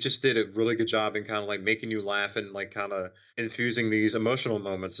they just did a really good job in kind of like making you laugh and like kind of infusing these emotional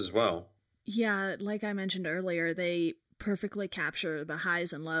moments as well. Yeah, like I mentioned earlier, they perfectly capture the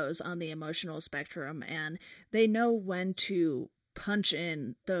highs and lows on the emotional spectrum, and they know when to punch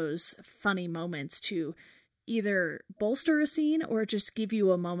in those funny moments to either bolster a scene or just give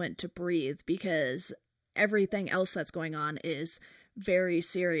you a moment to breathe, because everything else that's going on is very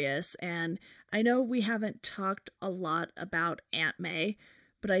serious. And I know we haven't talked a lot about Aunt May,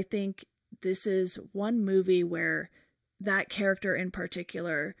 but I think this is one movie where that character in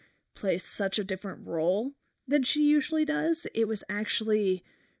particular plays such a different role than she usually does. It was actually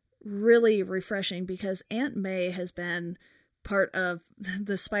really refreshing because Aunt May has been part of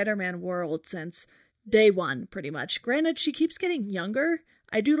the Spider-Man world since day one, pretty much. Granted, she keeps getting younger.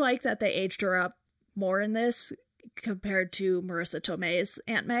 I do like that they aged her up more in this compared to Marissa Tomei's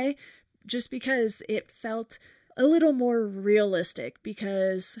Aunt May, just because it felt a little more realistic,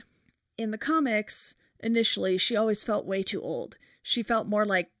 because in the comics, initially, she always felt way too old. She felt more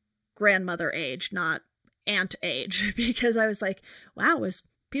like grandmother age, not aunt age, because I was like, wow, was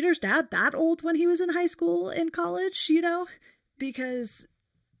Peter's dad that old when he was in high school and college, Because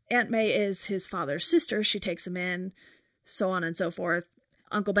Aunt May is his father's sister. She takes him in, so on and so forth.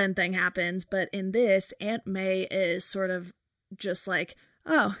 Uncle Ben thing happens, but in this, Aunt May is sort of just like,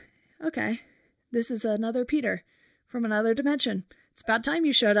 oh, okay, this is another Peter from another dimension. It's about time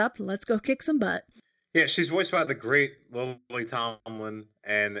you showed up. Let's go kick some butt. Yeah, she's voiced by the great Lily Tomlin,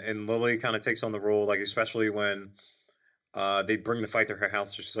 and Lily kind of takes on the role, like especially when they bring the fight to her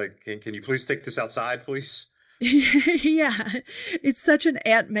house. She's like, "Can you please take this outside, please?" Yeah, it's such an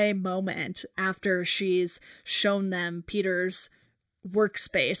Aunt May moment after she's shown them Peter's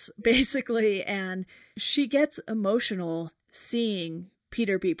workspace, basically, and she gets emotional seeing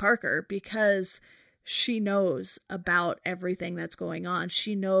Peter B. Parker because she knows about everything that's going on.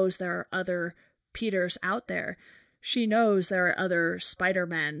 She knows there are other Peters out there. She knows there are other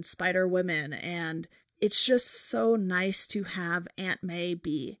Spider-Men, Spider-Women, and it's just so nice to have Aunt May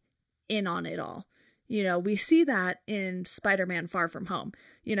be in on it all. We see that in Spider-Man Far From Home.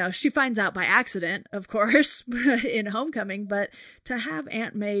 She finds out by accident, of course, in Homecoming, but to have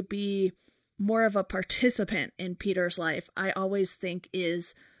Aunt May be more of a participant in Peter's life, I always think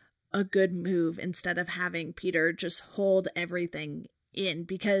is a good move instead of having Peter just hold everything in,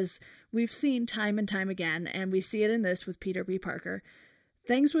 because we've seen time and time again, and we see it in this with Peter B. Parker,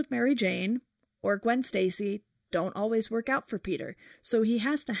 things with Mary Jane or Gwen Stacy don't always work out for Peter. So he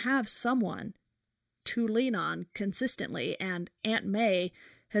has to have someone to lean on consistently, and Aunt May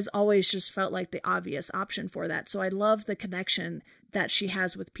has always just felt like the obvious option for that. So I love the connection that she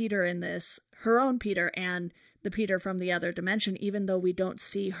has with Peter in this, her own Peter and the Peter from the other dimension, even though we don't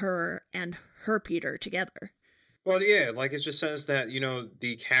see her and her Peter together. Well, yeah, like it just says that,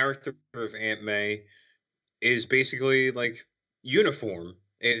 the character of Aunt May is basically like uniform.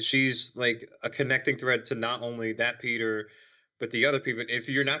 And she's like a connecting thread to not only that Peter, but the other people. If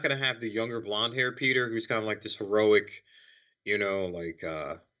you're not going to have the younger blonde hair Peter, who's kind of like this heroic, like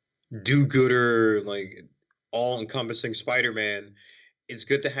do-gooder, like all-encompassing Spider-Man, it's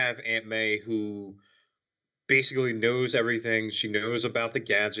good to have Aunt May, who basically knows everything. She knows about the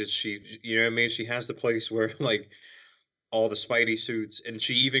gadgets. She, what I mean? She has the place where like all the Spidey suits, and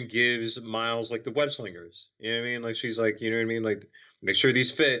she even gives Miles like the web slingers. You know what I mean? Like she's like, you know what I mean? Like make sure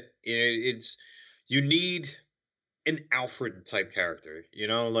these fit. You need an Alfred type character,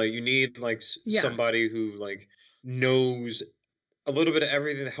 like you need like somebody who like knows a little bit of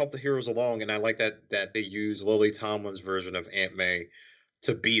everything to help the heroes along. And I like that they use Lily Tomlin's version of Aunt May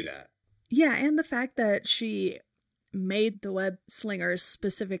to be that. Yeah, and the fact that she made the web slingers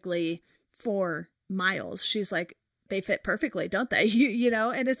specifically for Miles. She's like, they fit perfectly, don't they?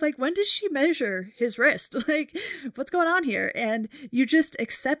 And it's like, when did she measure his wrist? Like, what's going on here? And you just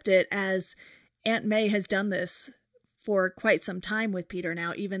accept it as Aunt May has done this for quite some time with Peter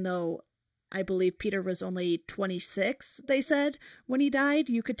now, even though I believe Peter was only 26, they said, when he died.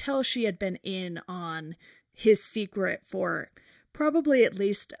 You could tell she had been in on his secret for probably at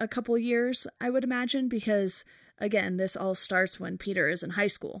least a couple years, I would imagine, because, again, this all starts when Peter is in high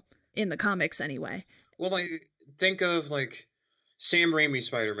school, in the comics anyway. Well, like, think of, like, Sam Raimi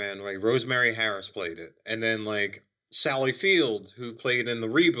Spider-Man, like, Rosemary Harris played it, and then, like, Sally Field, who played in the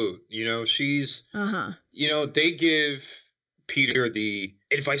reboot, you know, she's, you know, they give Peter the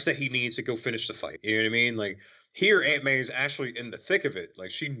advice that he needs to go finish the fight. You know what I mean? Like, here Aunt May is actually in the thick of it.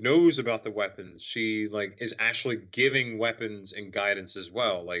 Like, she knows about the weapons. She, like, is actually giving weapons and guidance as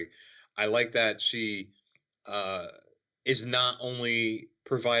well. Like, I like that she is not only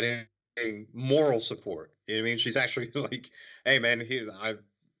providing moral support. You know what I mean? She's actually like, hey man, here I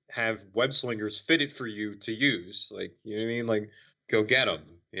have web slingers fitted for you to use. Like, you know what I mean? Like, go get them.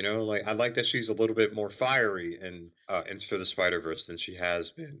 You know, like, I like that she's a little bit more fiery in Into the Spider-Verse than she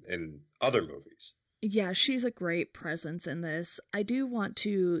has been in other movies. Yeah, she's a great presence in this. I do want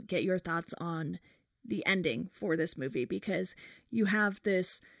to get your thoughts on the ending for this movie, because you have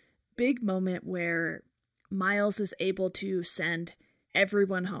this big moment where Miles is able to send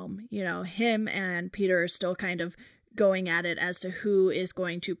everyone home. You know, him and Peter are still kind of going at it as to who is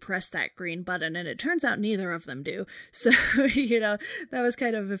going to press that green button, and it turns out neither of them do. So, you know, that was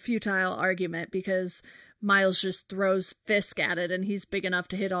kind of a futile argument, because Miles just throws Fisk at it and he's big enough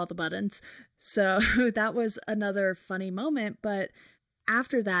to hit all the buttons. So that was another funny moment. But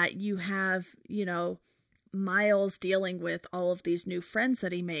after that, you have, you know, Miles dealing with all of these new friends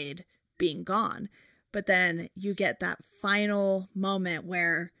that he made being gone. But then you get that final moment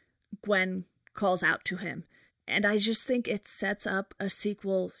where Gwen calls out to him. And I just think it sets up a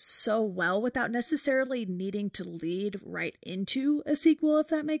sequel so well without necessarily needing to lead right into a sequel, if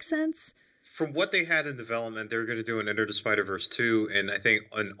that makes sense. From what they had in development, they're going to do an Into the Spider-Verse 2, and I think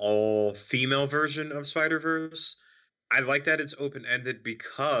an all-female version of Spider-Verse. I like that it's open-ended,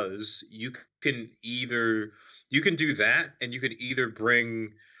 because you can do that, and you could either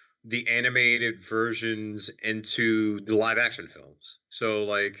bring the animated versions into the live-action films. So,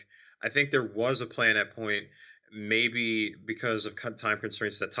 like, I think there was a plan at point, maybe because of time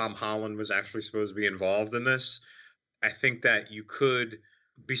constraints, that Tom Holland was actually supposed to be involved in this. I think that you could,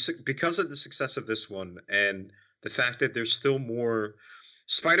 because of the success of this one and the fact that there's still more,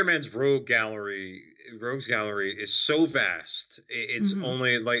 Spider-Man's rogues gallery is so vast. It's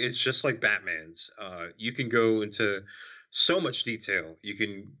only like, it's just like Batman's. You can go into so much detail. You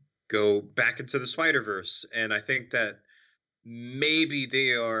can go back into the Spider-Verse, and I think that maybe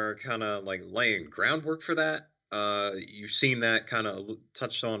they are kind of like laying groundwork for that. You've seen that kind of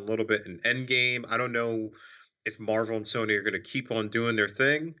touched on a little bit in Endgame. I don't know if Marvel and Sony are going to keep on doing their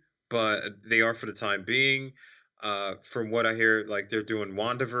thing, but they are for the time being. From what I hear, like, they're doing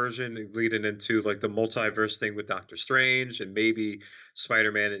WandaVision leading into like the multiverse thing with Doctor Strange, and maybe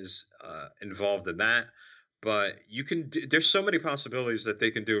Spider-Man is involved in that. But you can there's so many possibilities that they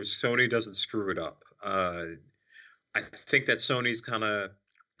can do if Sony doesn't screw it up. I think that Sony's kind of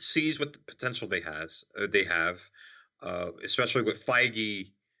sees what the potential they have, especially with Feige,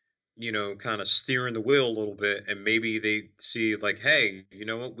 you know, kind of steering the wheel a little bit, and maybe they see like, hey, you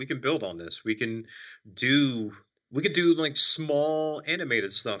know what, we can build on this. We could do like small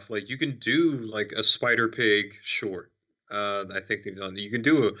animated stuff. Like, you can do like a Spider-Pig short. I think they've done. You can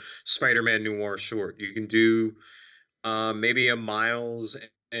do a Spider-Man Noir short. You can do maybe a Miles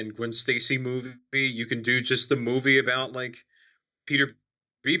and Gwen Stacy movie. You can do just a movie about like Peter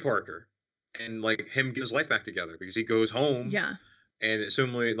B. Parker and like him get his life back together because he goes home. Yeah. And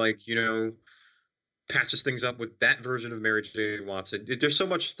assumably, like, you know, patches things up with that version of Mary Jane Watson. There's so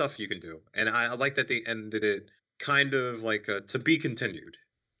much stuff you can do. And I like that they ended it kind of like to be continued.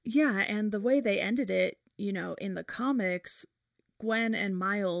 Yeah, and the way they ended it, you know, in the comics, Gwen and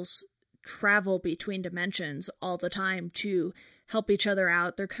Miles travel between dimensions all the time to help each other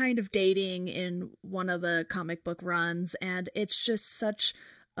out. They're kind of dating in one of the comic book runs, and it's just such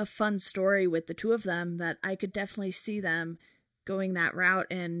a fun story with the two of them that I could definitely see them going that route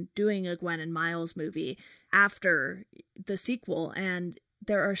and doing a Gwen and Miles movie after the sequel. And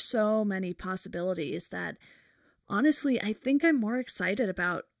there are so many possibilities that, honestly, I think I'm more excited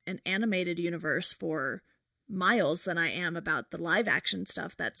about an animated universe for Miles than I am about the live action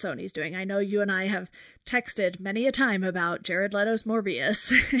stuff that Sony's doing. I know you and I have texted many a time about Jared Leto's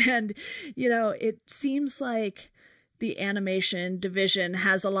Morbius, and, you know, it seems like the animation division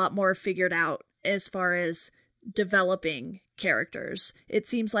has a lot more figured out as far as developing characters. It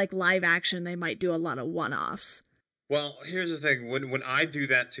seems like live action, they might do a lot of one-offs. Well, here's the thing. When I do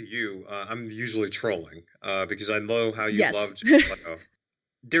that to you, I'm usually trolling because I know how you Yes. love Jared Leto.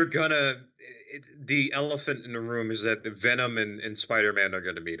 They're gonna. The elephant in the room is that the Venom and Spider-Man are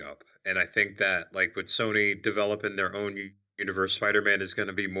gonna meet up, and I think that like with Sony developing their own universe, Spider-Man is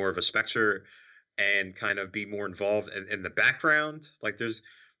gonna be more of a Spectre and kind of be more involved in the background. Like there's,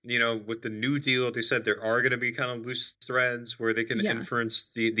 with the New Deal, they said there are gonna be kind of loose threads where they can Yeah. influence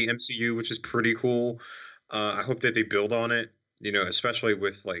the MCU, which is pretty cool. I hope that they build on it, especially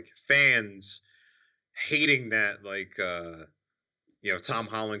with like fans hating that like Tom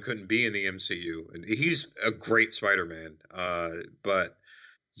Holland couldn't be in the MCU, and he's a great Spider-Man. But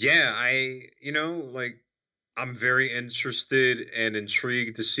yeah, like I'm very interested and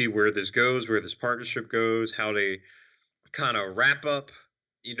intrigued to see where this goes, where this partnership goes, how they kind of wrap up,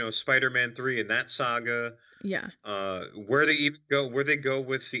 Spider-Man 3 and that saga. Yeah. Where they even go, where they go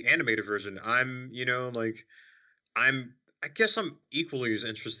with the animated version. I guess I'm equally as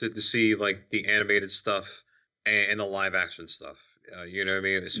interested to see like the animated stuff and the live action stuff. You know what I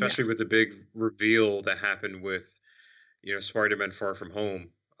mean? Yeah. Especially with the big reveal that happened with, Spider-Man Far From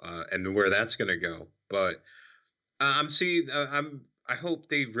Home, and where that's going to go. But I hope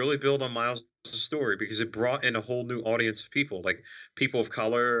they really build on Miles' story because it brought in a whole new audience of people, like people of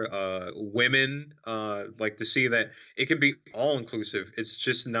color, women, like to see that it can be all inclusive. It's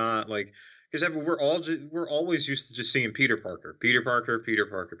just not like because we're always used to just seeing Peter Parker, Peter Parker, Peter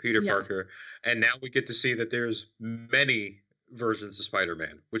Parker, Peter Yeah. Parker, and now we get to see that there's many versions of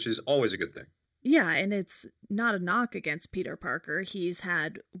Spider-Man, which is always a good thing. Yeah, and it's not a knock against Peter Parker. He's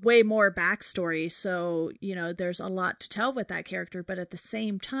had way more backstory, so, there's a lot to tell with that character, but at the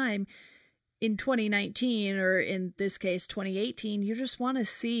same time, in 2019, or in this case, 2018, you just want to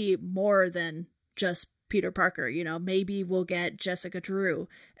see more than just Peter Parker. Maybe we'll get Jessica Drew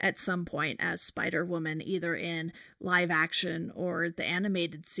at some point as Spider-Woman, either in live action or the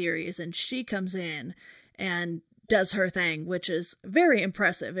animated series, and she comes in and does her thing, which is very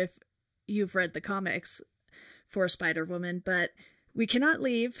impressive if you've read the comics for Spider-Woman. But we cannot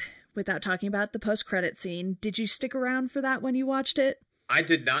leave without talking about the post-credit scene. Did you stick around for that when you watched it? I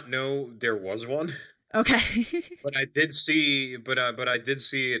did not know there was one. Okay. But I did see, but I did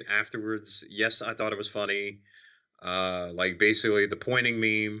see it afterwards. Yes, I thought it was funny. Like basically the pointing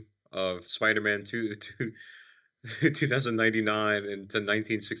meme of Spider-Man 2099 into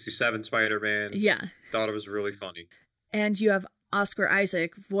 1967 Spider-Man. Yeah. Thought it was really funny. And you have Oscar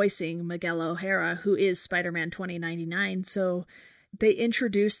Isaac voicing Miguel O'Hara, who is Spider-Man 2099. So they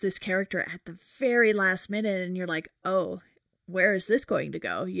introduced this character at the very last minute, and you're like, oh, where is this going to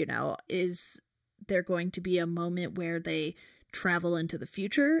go? Is there going to be a moment where they travel into the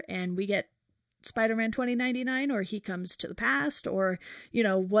future and we get Spider-Man 2099, or he comes to the past, or,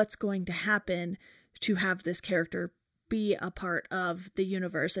 what's going to happen to have this character be a part of the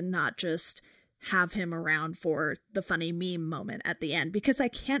universe and not just have him around for the funny meme moment at the end? Because I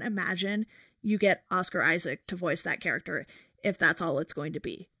can't imagine you get Oscar Isaac to voice that character if that's all it's going to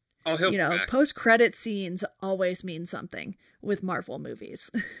be. Oh, he'll be back. Post-credit scenes always mean something with Marvel movies.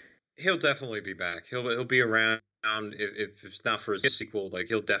 He'll definitely be back. He'll be around if it's not for his sequel. Like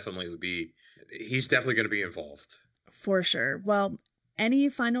he's definitely going to be involved. For sure. Well, any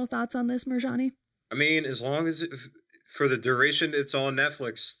final thoughts on this, Mirjani? I mean, as long as for the duration it's on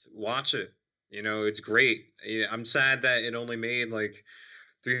Netflix, watch it. It's great. I'm sad that it only made like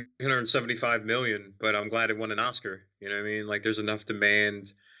 375 million, but I'm glad it won an Oscar. You know what I mean? Like there's enough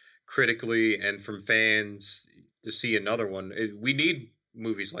demand critically and from fans to see another one. We need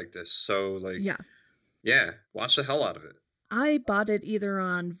movies like this. So like, yeah, watch the hell out of it. I bought it either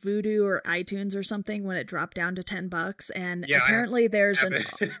on Vudu or iTunes or something when it dropped down to $10, and apparently there's an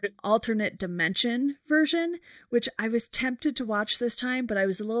alternate dimension version, which I was tempted to watch this time, but I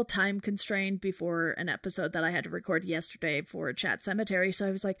was a little time constrained before an episode that I had to record yesterday for Chat Cemetery, so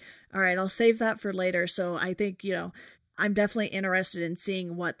I was like, all right, I'll save that for later. So I think, I'm definitely interested in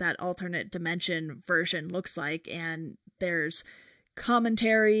seeing what that alternate dimension version looks like, and there's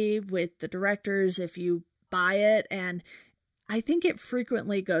commentary with the directors if you buy it, and I think it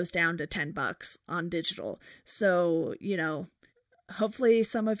frequently goes down to $10 on digital. So, hopefully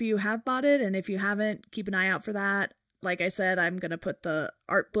some of you have bought it, and if you haven't, keep an eye out for that. Like I said, I'm going to put the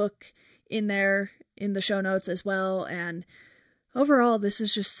art book in there in the show notes as well, and overall, this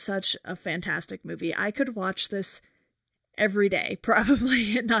is just such a fantastic movie. I could watch this every day,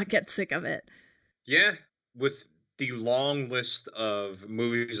 probably, and not get sick of it. Yeah, with the long list of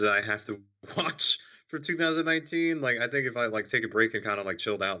movies that I have to watch for 2019, like I think if I like take a break and kind of like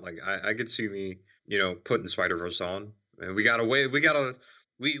chilled out, like I could see me, putting Spider-Verse on. And we gotta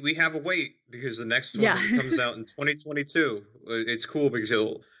we have a wait because the next one Yeah. comes out in 2022. It's cool because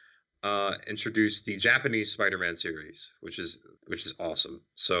he'll introduce the Japanese Spider-Man series, which is awesome.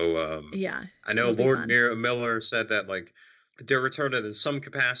 So Yeah. I know it'll be Lord fun. Miller said that like they're returning in some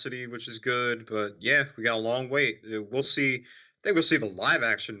capacity, which is good. But yeah, we got a long wait. We'll see. I think we'll see the live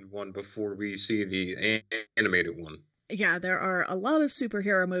action one before we see the animated one. Yeah, there are a lot of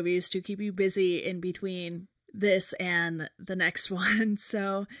superhero movies to keep you busy in between this and the next one.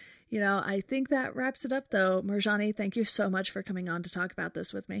 So, I think that wraps it up, though. Mirjani, thank you so much for coming on to talk about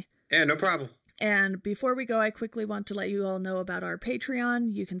this with me. Yeah, no problem. And before we go, I quickly want to let you all know about our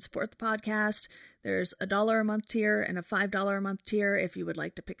Patreon. You can support the podcast. There's $1 a month tier and a $5 a month tier. If you would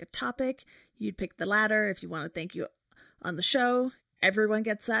like to pick a topic, you'd pick the latter. If you want to thank you on the show, everyone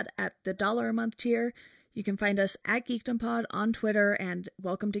gets that at the $1 a month tier. You can find us at GeekdomPod on Twitter and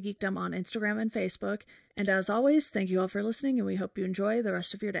Welcome to Geekdom on Instagram and Facebook. And as always, thank you all for listening, and we hope you enjoy the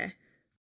rest of your day.